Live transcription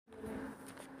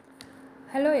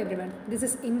Hello everyone, this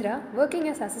is Indra working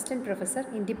as Assistant Professor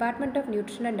in Department of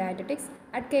Nutrition and Dietetics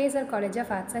at KSR College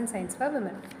of Arts and Science for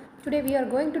Women. Today we are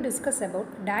going to discuss about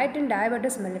diet and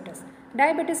diabetes mellitus.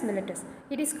 Diabetes mellitus,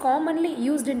 it is commonly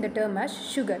used in the term as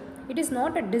sugar. It is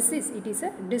not a disease, it is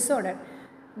a disorder.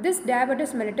 This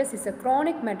diabetes mellitus is a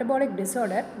chronic metabolic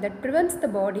disorder that prevents the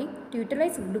body to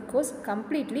utilize glucose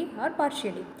completely or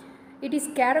partially. It is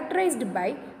characterized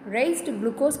by raised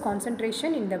glucose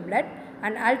concentration in the blood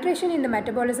and alteration in the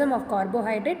metabolism of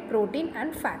carbohydrate, protein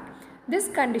and fat. This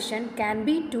condition can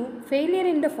be to failure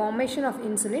in the formation of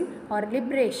insulin or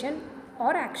liberation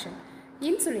or action.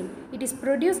 Insulin, it is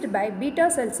produced by beta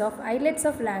cells of islets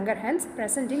of Langerhans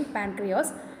present in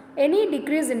pancreas. Any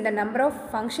decrease in the number of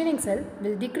functioning cells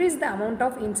will decrease the amount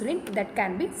of insulin that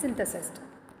can be synthesized.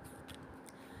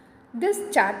 This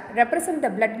chart represents the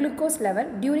blood glucose level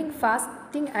during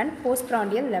fasting and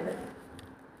postprandial level.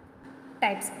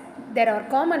 Types. There are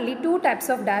commonly two types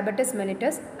of diabetes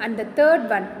mellitus, and the third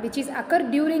one which is occur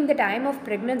during the time of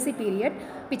pregnancy period,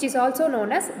 which is also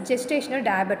known as gestational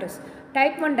diabetes.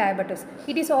 Type 1 diabetes.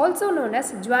 It is also known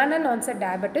as juvenile onset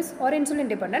diabetes or insulin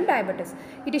dependent diabetes.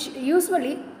 It is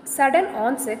usually sudden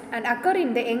onset and occur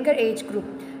in the younger age group.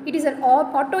 It is an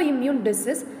autoimmune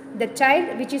disease. The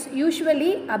child which is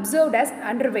usually observed as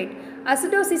underweight.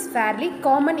 Acidosis is fairly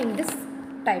common in this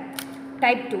type.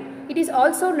 Type 2. It is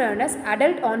also known as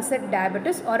adult onset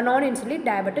diabetes or non-insulin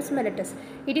diabetes mellitus.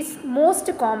 It is most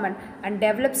common and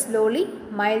develops slowly,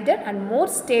 milder and more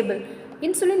stable.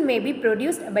 Insulin may be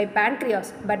produced by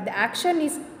pancreas, but the action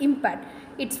is impaired.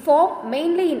 It's formed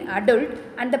mainly in adult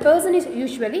and the person is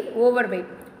usually overweight.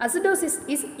 Acidosis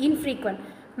is infrequent.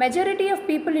 Majority of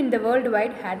people in the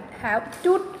worldwide have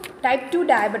type 2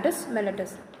 diabetes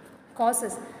mellitus.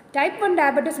 Causes. Type 1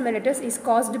 diabetes mellitus is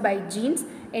caused by genes,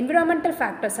 environmental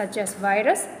factors such as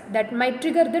virus that might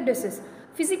trigger the disease.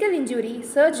 Physical injury,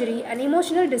 surgery and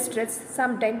emotional distress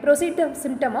sometimes precede the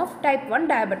symptom of type 1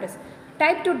 diabetes.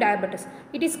 Type 2 diabetes.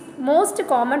 It is most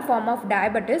common form of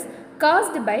diabetes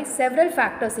caused by several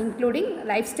factors including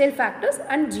lifestyle factors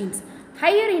and genes.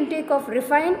 Higher intake of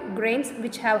refined grains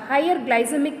which have higher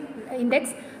glycemic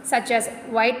index such as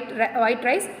white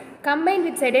rice combined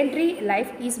with sedentary life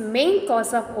is main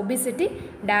cause of obesity,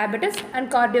 diabetes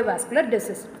and cardiovascular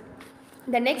disease.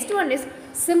 The next one is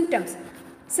symptoms.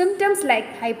 Symptoms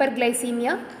like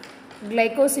hyperglycemia,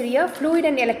 glycosuria, fluid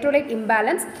and electrolyte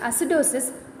imbalance,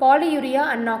 acidosis,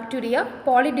 polyuria and nocturia,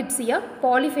 polydipsia,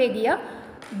 polyphagia,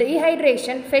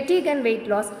 dehydration, fatigue and weight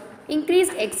loss,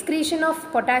 increased excretion of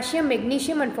potassium,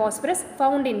 magnesium and phosphorus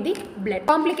found in the blood.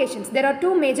 Complications. There are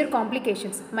two major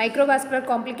complications: microvascular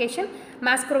complication,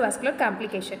 macrovascular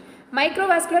complication.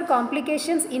 Microvascular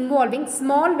complications involving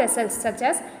small vessels such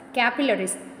as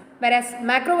capillaries, whereas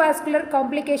macrovascular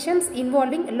complications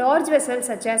involving large vessels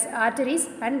such as arteries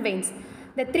and veins.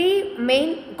 The three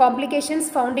main complications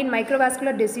found in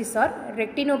microvascular disease are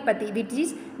retinopathy, which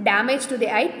is damage to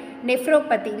the eye,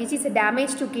 nephropathy, which is a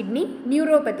damage to kidney,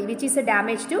 neuropathy, which is a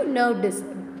damage to nerve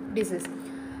disease.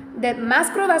 The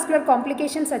macrovascular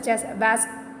complications such as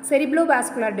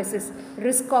cerebrovascular disease,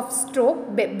 risk of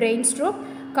stroke, brain stroke,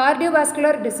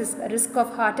 cardiovascular disease, risk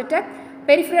of heart attack,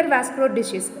 peripheral vascular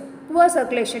disease, poor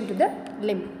circulation to the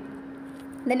limb.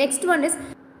 The next one is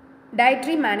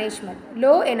dietary management.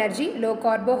 Low energy, low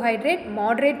carbohydrate,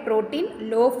 moderate protein,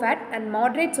 low fat and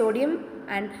moderate sodium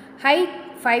and high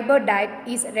fiber diet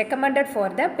is recommended for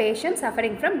the patient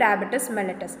suffering from diabetes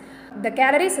mellitus. The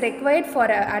calories required for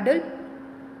an adult,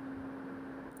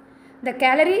 the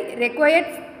calories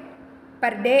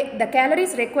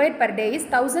required per day is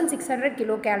 1600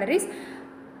 kilocalories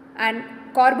and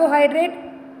carbohydrate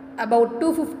about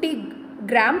 250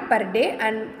 gram per day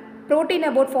and protein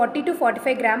about 40 to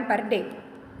 45 gram per day.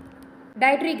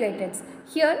 Dietary guidance.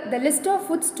 Here the list of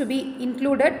foods to be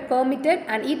included, permitted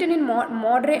and eaten in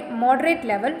moderate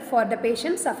level for the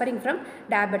patient suffering from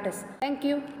diabetes. Thank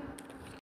you.